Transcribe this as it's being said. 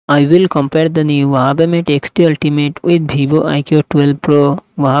I will compare the new Huawei Mate X2 Ultimate with Vivo iQOO 12 Pro.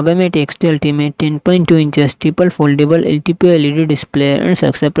 Huawei Mate X2 Ultimate 10.2 inches triple foldable LTP LED display and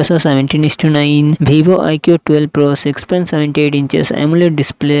success ratio 17:9. Vivo iQOO 12 Pro 6.78 inches AMOLED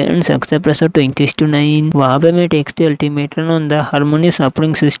display and success ratio 20:9. Huawei Mate X2 Ultimate run on the Harmonious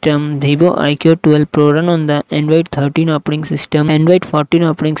operating system. Vivo iQOO 12 Pro run on the Android 13 operating system, Android 14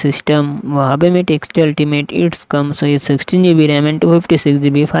 operating system. Huawei Mate X2 Ultimate it comes with 16GB RAM and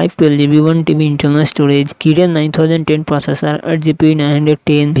 256GB, 512GB, 1TB internal storage, Kirin 9010 processor, 8GB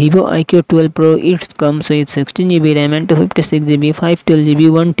 910. Vivo iQOO 12 Pro it comes with 16GB RAM and 256GB, 512GB,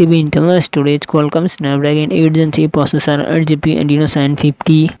 1TB internal storage, Qualcomm Snapdragon 8 Gen 3 processor, 8GB Adreno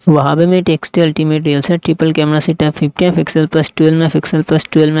 750. Huawei Mate X2 Ultimate real set triple camera setup, 50MP plus 12MP plus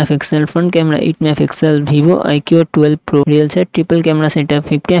 12MP, front camera 8MP. Vivo iQOO 12 Pro real set triple camera setup,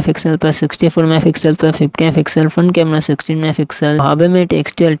 50MP plus 64MP plus 50MP, front camera 16MP. Huawei Mate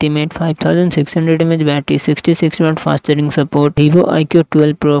X2 Ultimate 5600mAh battery, 66W fast charging support. Vivo iQOO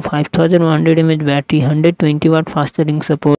 12 Pro 5100mAh battery, 120W fast charging support.